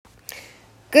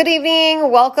Good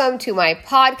evening. Welcome to my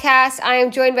podcast. I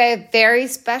am joined by a very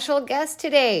special guest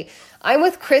today. I'm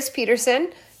with Chris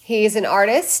Peterson. He's an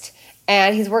artist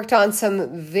and he's worked on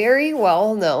some very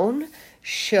well-known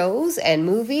shows and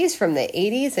movies from the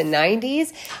 80s and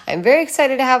 90s. I'm very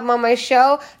excited to have him on my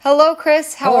show. Hello,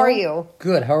 Chris. How are you?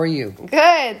 Good. How are you?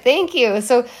 Good. Thank you.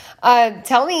 So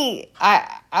tell me,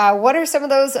 what are some of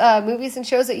those movies and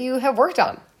shows that you have worked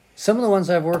on? Some of the ones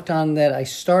I've worked on that I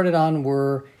started on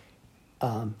were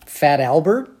Fat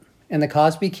Albert and the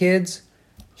Cosby Kids,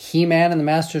 He-Man and the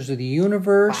Masters of the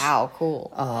Universe. Wow,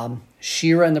 cool.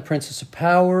 She-Ra and the Princess of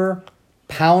Power,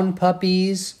 Pound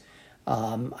Puppies.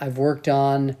 I've worked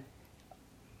on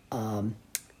the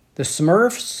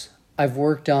Smurfs. I've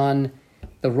worked on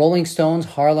the Rolling Stones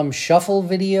Harlem Shuffle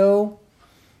video,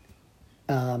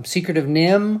 Secret of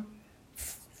NIMH,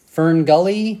 Fern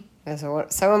Gully. Those are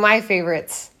some of my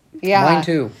favorites. Yeah. Mine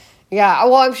too. Yeah,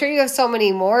 well, I'm sure you have so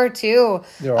many more, too.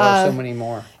 There are so many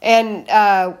more. And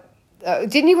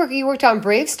didn't you worked on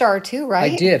Brave Star, too,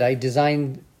 right? I did. I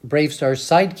designed Brave Star's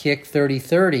sidekick,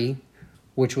 3030,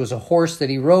 which was a horse that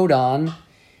he rode on,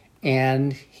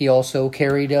 and he also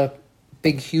carried a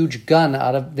big, huge gun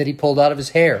that he pulled out of his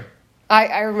hair.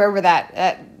 I remember that.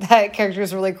 That character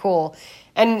was really cool.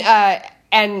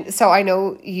 And so I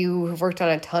know you have worked on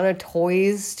a ton of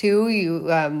toys, too. You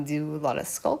do a lot of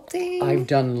sculpting. I've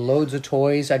done loads of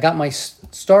toys. I got my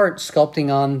start sculpting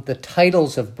on the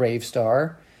titles of Brave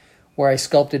Star, where I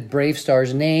sculpted Brave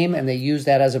Star's name, and they used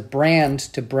that as a brand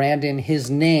to brand in his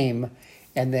name,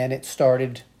 and then it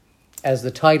started as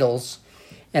the titles.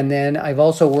 And then I've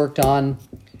also worked on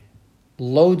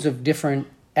loads of different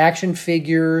action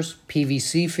figures,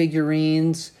 PVC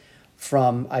figurines.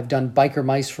 I've done Biker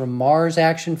Mice from Mars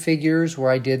action figures where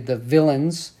I did the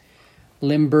villains,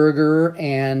 Limburger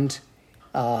and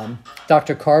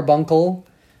Dr. Carbuncle.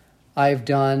 I've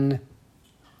done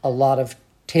a lot of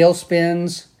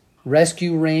Tailspins,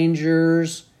 Rescue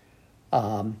Rangers.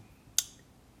 Wow,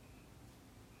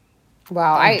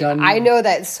 I know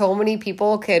that so many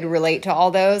people could relate to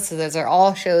all those. So those are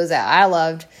all shows that I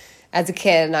loved as a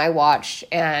kid and I watched.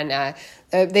 And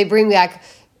they bring back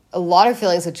a lot of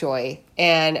feelings of joy,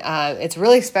 and it's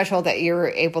really special that you're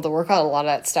able to work on a lot of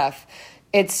that stuff.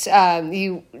 It's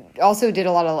you also did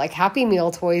a lot of like Happy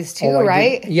Meal toys too,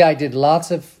 right? I did lots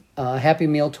of Happy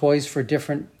Meal toys for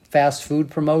different fast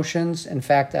food promotions. In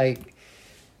fact,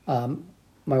 my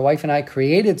wife and I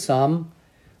created some,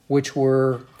 which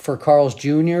were for Carl's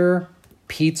Jr.,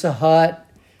 Pizza Hut,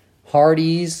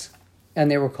 Hardee's, and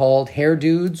they were called Hair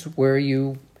Dudes, where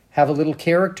you have a little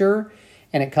character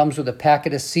and it comes with a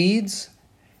packet of seeds,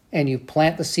 and you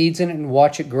plant the seeds in it and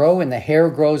watch it grow, and the hair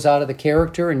grows out of the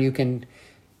character, and you can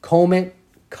comb it,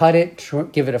 cut it,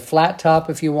 give it a flat top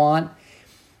if you want.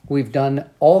 We've done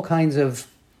all kinds of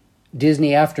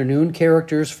Disney afternoon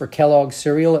characters for Kellogg's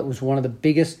cereal. It was one of the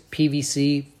biggest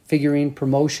PVC figurine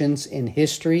promotions in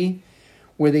history,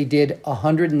 where they did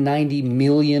 190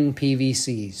 million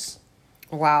PVCs.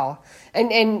 Wow.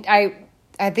 And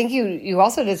I think you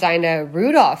also designed a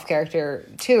Rudolph character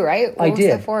too, right? What was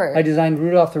that for? I designed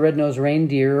Rudolph the Red-Nosed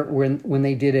Reindeer when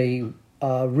they did a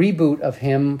reboot of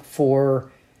him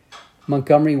for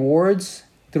Montgomery Ward's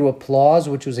through Applause,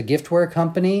 which was a giftware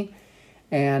company.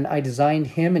 And I designed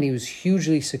him, and he was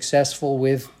hugely successful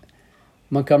with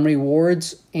Montgomery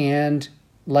Ward's and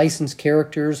licensed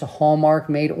characters. Hallmark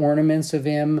made ornaments of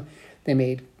him. They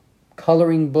made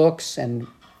coloring books and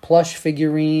plush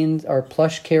figurines or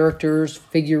plush characters,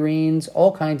 figurines,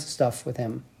 all kinds of stuff with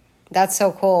him. That's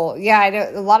so cool. Yeah, I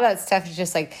know a lot of that stuff is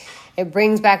just like, it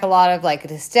brings back a lot of like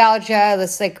nostalgia,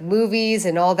 this like movies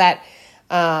and all that,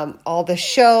 all the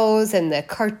shows and the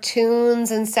cartoons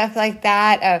and stuff like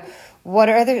that. What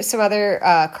are some other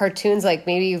cartoons, like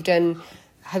maybe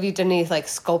have you done any like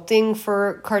sculpting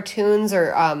for cartoons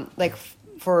or like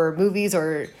for movies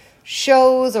or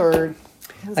shows or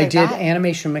I did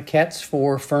animation maquettes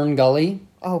for Fern Gully.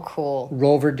 Oh, cool.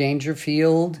 Rover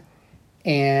Dangerfield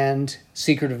and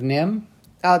Secret of NIMH.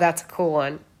 Oh, that's a cool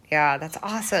one. Yeah, that's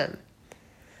awesome.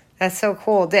 That's so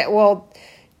cool. Well,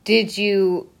 did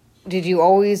you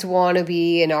always want to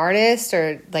be an artist,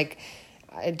 or like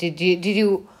did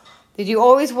you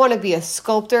always want to be a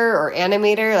sculptor or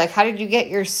animator? Like, how did you get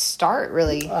your start,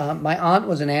 really? My aunt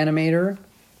was an animator,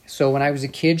 so when I was a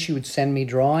kid, she would send me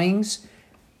drawings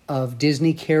of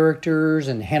Disney characters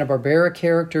and Hanna-Barbera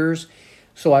characters,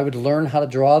 so I would learn how to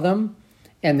draw them.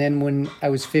 And then when I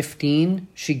was 15,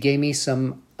 she gave me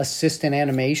some assistant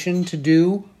animation to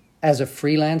do as a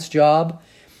freelance job,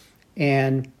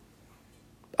 and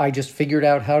I just figured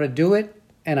out how to do it,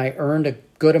 and I earned a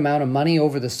good amount of money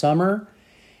over the summer.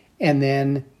 And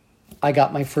then I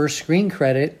got my first screen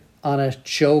credit on a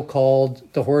show called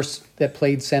The Horse That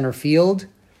Played Center Field,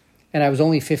 and I was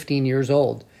only 15 years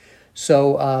old.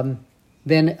 So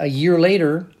then a year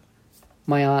later,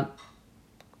 my aunt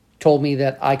told me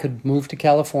that I could move to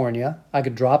California. I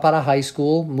could drop out of high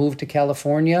school, move to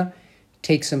California,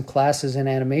 take some classes in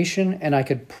animation, and I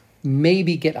could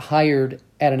maybe get hired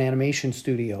at an animation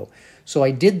studio. So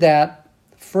I did that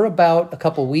for about a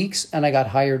couple weeks, and I got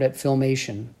hired at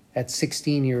Filmation at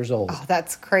 16 years old. Oh,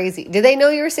 that's crazy. Did they know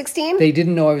you were 16? They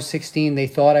didn't know I was 16. They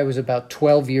thought I was about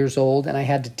 12 years old, and I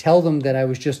had to tell them that I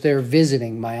was just there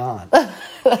visiting my aunt.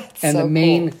 And so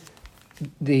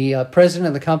the president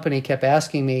of the company kept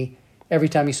asking me every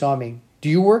time he saw me, "Do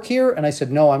you work here?" And I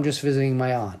said, "No, I'm just visiting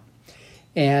my aunt."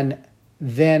 And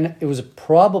then it was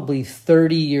probably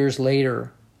 30 years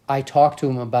later, I talked to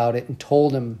him about it and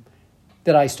told him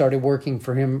that I started working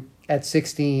for him at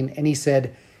 16. And he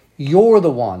said, "You're the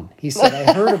one." He said,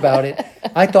 "I heard about it.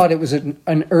 I thought it was an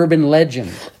urban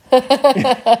legend."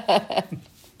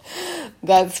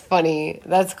 That's funny.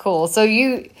 That's cool. So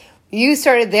you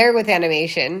started there with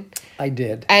animation. I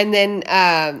did. And then,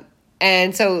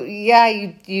 and so, yeah,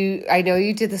 you I know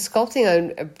you did the sculpting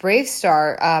on Brave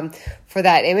Star for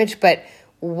that image, but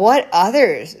what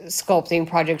other sculpting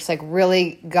projects like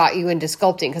really got you into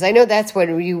sculpting? Because I know that's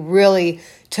when you really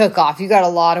took off. You got a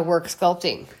lot of work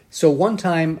sculpting. So one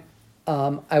time,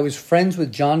 I was friends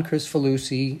with John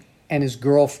Kricfalusi and his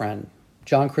girlfriend.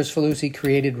 John Kricfalusi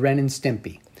created Ren and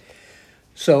Stimpy.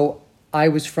 So I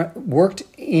was worked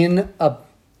in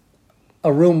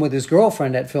a room with his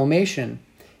girlfriend at Filmation,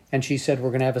 and she said,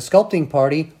 "We're going to have a sculpting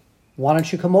party. Why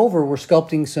don't you come over? We're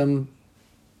sculpting some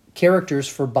characters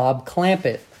for Bob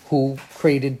Clampett, who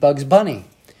created Bugs Bunny,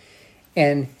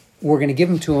 and we're going to give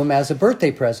them to him as a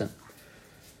birthday present."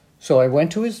 So I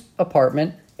went to his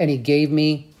apartment, and he gave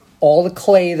me all the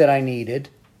clay that I needed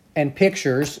and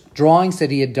pictures, drawings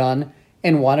that he had done,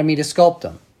 and wanted me to sculpt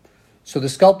them. So the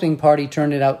sculpting party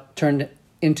turned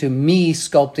into me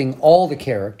sculpting all the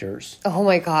characters. Oh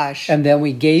my gosh. And then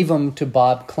we gave them to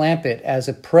Bob Clampett as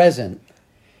a present.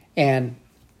 And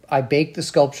I baked the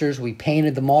sculptures, we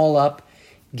painted them all up,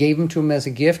 gave them to him as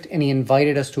a gift, and he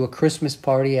invited us to a Christmas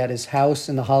party at his house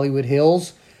in the Hollywood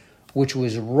Hills, which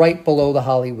was right below the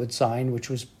Hollywood sign, which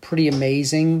was pretty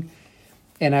amazing.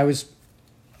 And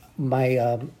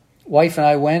my wife and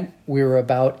I went. We were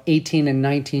about 18 and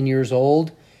 19 years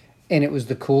old, and it was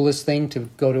the coolest thing to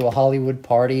go to a Hollywood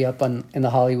party up in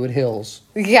the Hollywood Hills.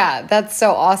 Yeah, that's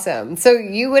so awesome. So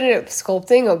you ended up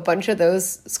sculpting a bunch of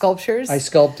those sculptures? I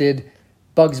sculpted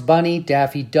Bugs Bunny,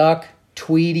 Daffy Duck,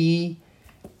 Tweety,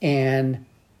 and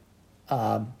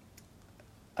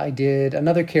I did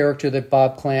another character that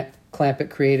Bob Clampett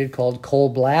created called Coal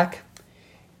Black.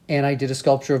 And I did a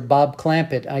sculpture of Bob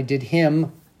Clampett. I did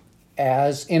him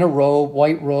as in a robe,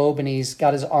 white robe, and he's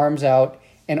got his arms out,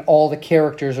 and all the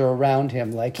characters are around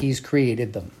him like he's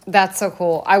created them. That's so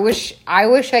cool. I wish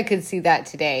I could see that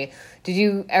today. Did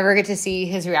you ever get to see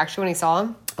his reaction when he saw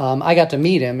him? I got to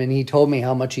meet him, and he told me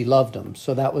how much he loved him.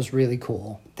 So that was really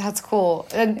cool. That's cool.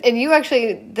 And you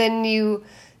actually, then you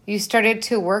started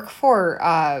to work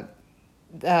for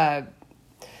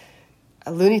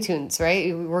Looney Tunes, right?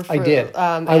 You worked for, I did.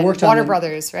 I worked Warner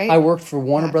Brothers, right? I worked for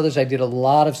Warner Brothers. I did a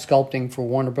lot of sculpting for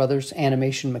Warner Brothers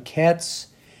animation maquettes,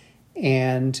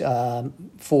 and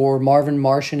for Marvin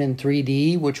Martian in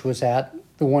 3D, which was at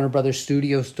the Warner Brothers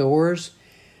studio stores.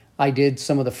 I did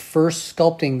some of the first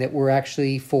sculpting that were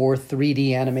actually for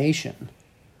 3D animation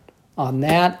on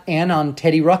that, and on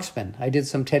Teddy Ruxpin. I did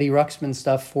some Teddy Ruxpin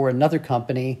stuff for another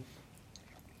company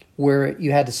where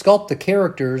you had to sculpt the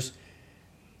characters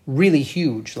really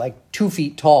huge, like 2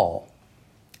 feet tall.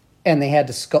 And they had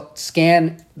to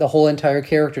scan the whole entire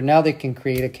character. Now they can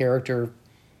create a character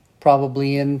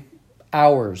probably in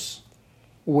hours,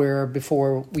 where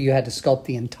before you had to sculpt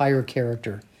the entire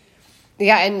character.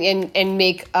 Yeah, and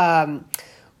make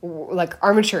like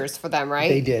armatures for them, right?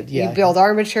 They did, yeah. You build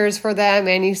armatures for them,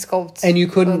 and you sculpt. And you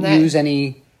couldn't use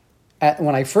any.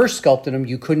 When I first sculpted them,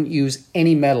 you couldn't use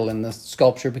any metal in the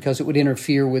sculpture because it would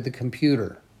interfere with the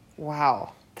computer.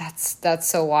 Wow, that's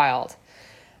so wild.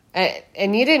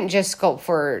 And you didn't just sculpt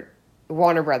for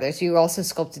Warner Brothers; you also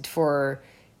sculpted for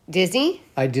Disney.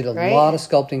 I did a lot of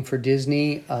sculpting for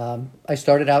Disney. I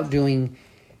started out doing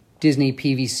Disney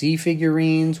PVC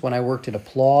figurines when I worked at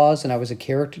Applause, and I was a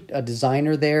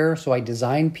designer there. So I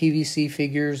designed PVC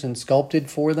figures and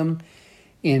sculpted for them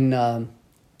in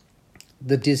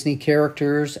the Disney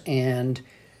characters. And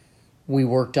we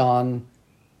worked on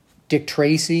Dick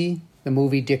Tracy, the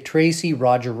movie Dick Tracy,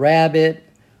 Roger Rabbit.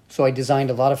 So I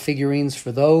designed a lot of figurines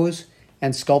for those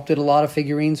and sculpted a lot of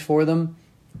figurines for them.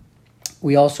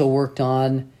 We also worked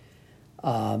on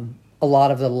a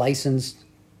lot of the licensed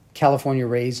California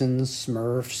Raisins,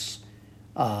 Smurfs,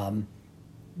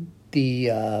 the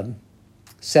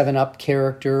 7-Up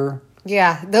character.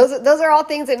 Yeah, those are all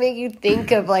things that make you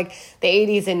think of like the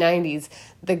 80s and 90s.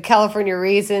 The California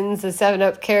Raisins, the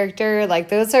 7-Up character, like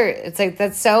those are, it's like,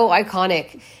 that's so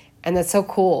iconic and that's so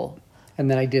cool. And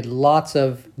then I did lots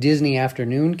of Disney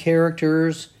Afternoon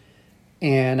characters,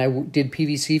 and I did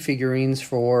PVC figurines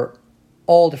for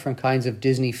all different kinds of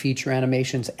Disney feature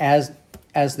animations as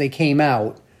they came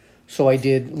out. So I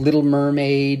did Little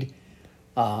Mermaid,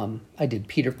 I did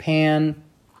Peter Pan,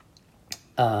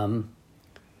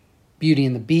 Beauty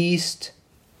and the Beast.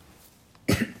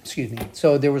 Excuse me.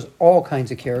 So there was all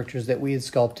kinds of characters that we had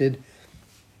sculpted.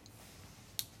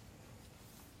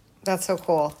 That's so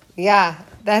cool. Yeah,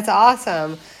 that's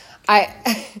awesome.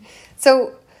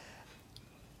 So,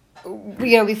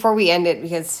 before we end it,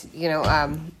 because,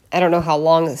 I don't know how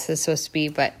long this is supposed to be,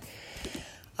 but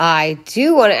I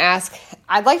do want to ask,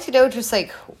 I'd like to know just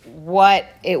like what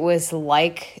it was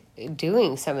like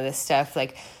doing some of this stuff.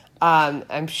 Like,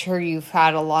 I'm sure you've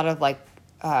had a lot of like,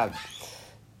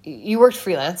 you worked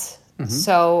freelance,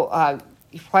 so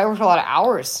you probably worked a lot of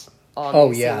hours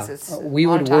on these things. It's we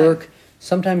would work,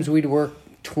 sometimes we'd work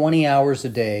 20 hours a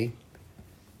day.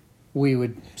 We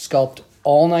would sculpt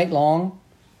all night long,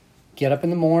 get up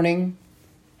in the morning,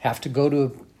 have to go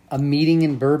to a meeting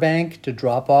in Burbank to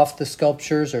drop off the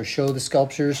sculptures or show the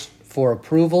sculptures for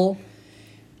approval.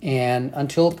 And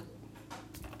until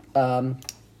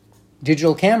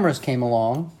digital cameras came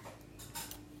along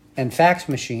and fax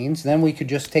machines, then we could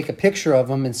just take a picture of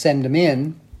them and send them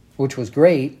in, which was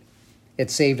great.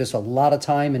 It saved us a lot of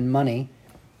time and money.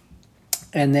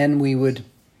 And then we would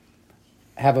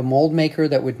have a mold maker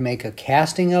that would make a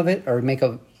casting of it, or make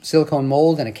a silicone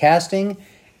mold and a casting,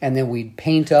 and then we'd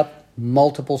paint up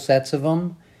multiple sets of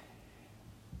them,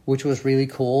 which was really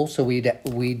cool. So we'd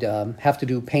have to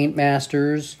do paint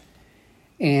masters.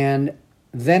 And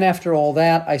then after all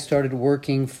that, I started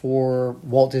working for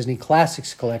Walt Disney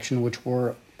Classics Collection, which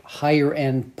were higher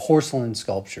end porcelain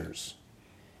sculptures.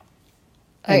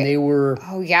 And they were...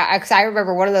 Oh, yeah. Because I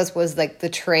remember one of those was like the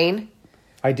train.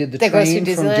 I did the train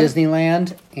from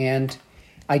Disneyland, and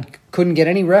I couldn't get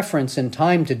any reference in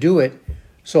time to do it.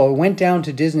 So I went down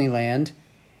to Disneyland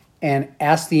and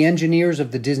asked the engineers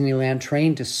of the Disneyland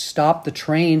train to stop the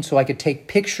train so I could take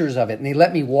pictures of it. And they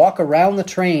let me walk around the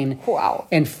train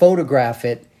and photograph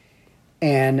it.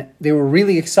 And they were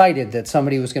really excited that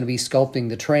somebody was going to be sculpting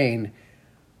the train.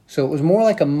 So it was more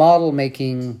like a model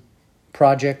making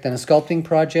project than a sculpting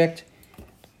project.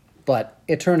 But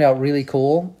it turned out really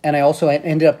cool. And I also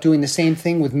ended up doing the same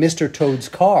thing with Mr. Toad's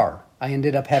car. I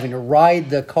ended up having to ride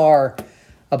the car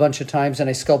a bunch of times, and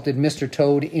I sculpted Mr.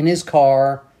 Toad in his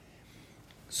car.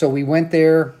 So we went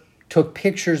there, took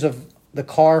pictures of the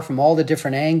car from all the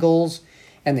different angles,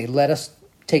 and they let us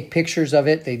take pictures of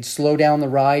it. They'd slow down the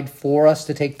ride for us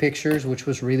to take pictures, which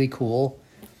was really cool.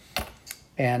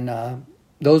 And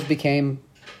those became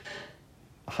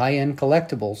high-end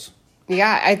collectibles.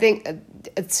 Yeah, I think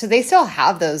so. They still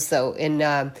have those though.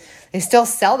 They still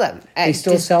sell them at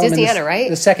Disneyland, right?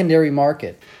 The secondary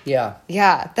market. Yeah.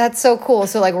 Yeah, that's so cool.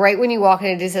 So like right when you walk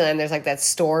into Disneyland, there's like that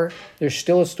store. There's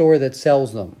still a store that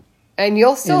sells them, and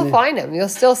you'll still find them. You'll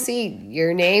still see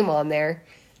your name on there.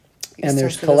 And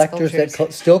there's collectors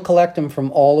that still collect them from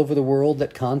all over the world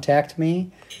that contact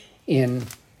me in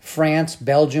France,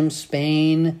 Belgium,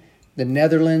 Spain, the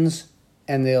Netherlands,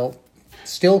 and they'll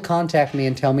still contact me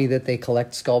and tell me that they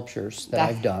collect sculptures that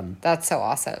I've done. That's so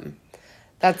awesome.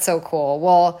 That's so cool.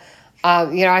 Well,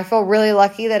 I feel really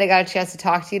lucky that I got a chance to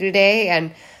talk to you today.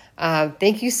 And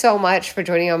thank you so much for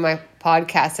joining on my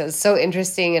podcast. It was so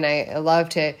interesting, and I love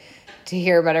to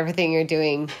hear about everything you're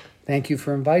doing. Thank you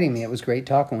for inviting me. It was great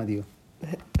talking with you.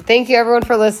 Thank you, everyone,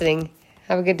 for listening.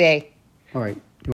 Have a good day. All right.